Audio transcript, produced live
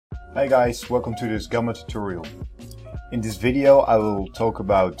Hi guys, welcome to this GAMA tutorial. In this video I will talk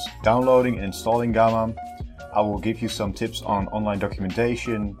about downloading and installing GAMA. I will give you some tips on online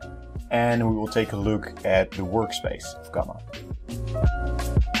documentation and we will take a look at the workspace of GAMA.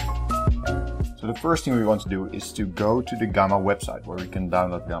 So the first thing we want to do is to go to the GAMA website where we can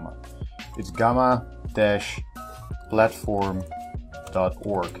download GAMA. It's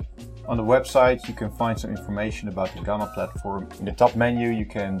GAMA-platform.org. On the website you can find some information about the GAMA platform. In the top menu you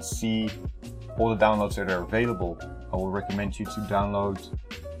can see all the downloads that are available. I will recommend you to download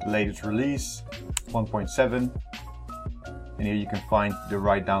the latest release 1.7 and here you can find the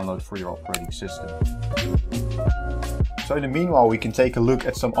right download for your operating system. So in the meanwhile we can take a look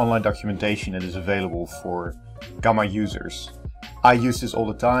at some online documentation that is available for GAMA users. I use this all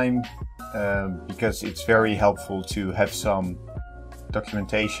the time because it's very helpful to have some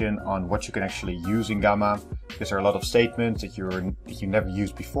documentation on what you can actually use in GAMA, because there are a lot of statements that you never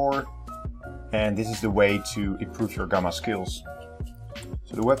used before, and this is the way to improve your GAMA skills.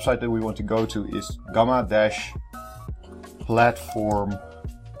 So the website that we want to go to is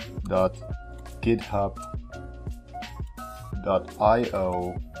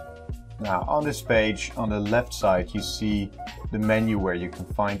gamma-platform.github.io. Now on this page, on the left side, you see the menu where you can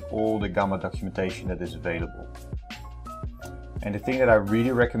find all the GAMA documentation that is available. And the thing that I really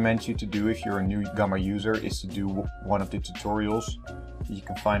recommend you to do if you're a new GAMA user is to do one of the tutorials that you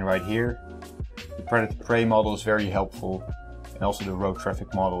can find right here. The predator-prey model is very helpful, and also the road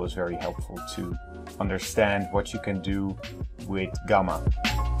traffic model is very helpful to understand what you can do with GAMA.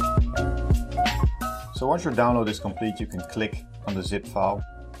 So once your download is complete, you can click on the zip file.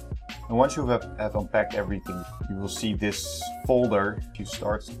 And once you have unpacked everything, you will see this folder. If you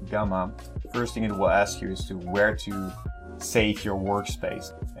start GAMA, the first thing it will ask you is to where to save your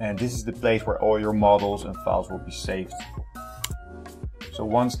workspace, and this is the place where all your models and files will be saved. So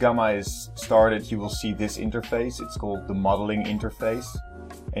once GAMA is started, you will see this interface. It's called the modeling interface,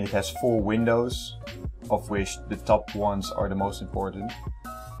 and it has 4 windows, of which the top ones are the most important.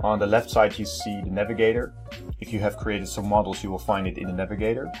 On the left side you see the navigator. If you have created some models, you will find it in the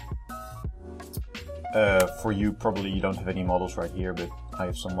navigator. For you, probably you don't have any models right here, but I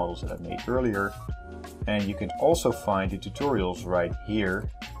have some models that I made earlier. And you can also find the tutorials right here.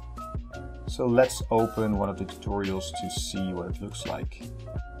 So let's open one of the tutorials to see what it looks like.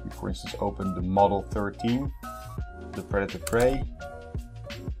 We, for instance, open the model 13, the predator-prey.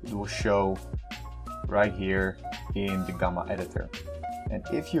 It will show right here in the GAMA editor. And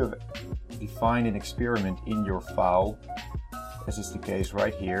if you have defined an experiment in your file, as is the case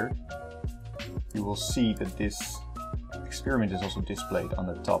right here, you will see that this experiment is also displayed on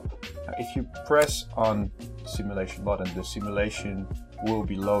the top. Now, if you press on the simulation button, the simulation will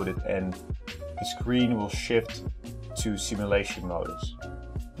be loaded and the screen will shift to simulation modus.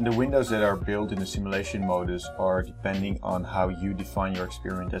 And the windows that are built in the simulation modus are depending on how you define your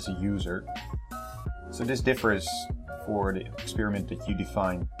experiment as a user. So this differs for the experiment that you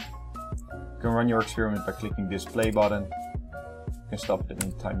define. You can run your experiment by clicking this play button. You can stop it at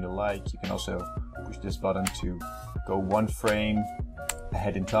any time you like. You can also push this button to go 1 frame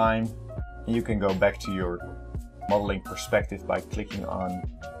ahead in time, and you can go back to your modeling perspective by clicking on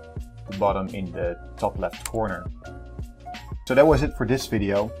the button in the top left corner. So that was it for this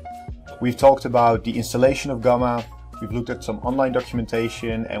video. We've talked about the installation of GAMA, we've looked at some online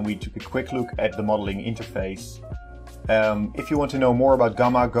documentation, and we took a quick look at the modeling interface. If you want to know more about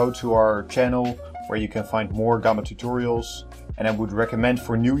GAMA, go to our channel where you can find more GAMA tutorials. And I would recommend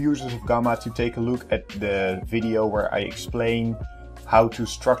for new users of GAMA to take a look at the video where I explain how to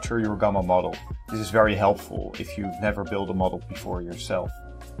structure your GAMA model. This is very helpful if you've never built a model before yourself.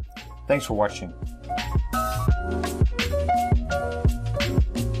 Thanks for watching.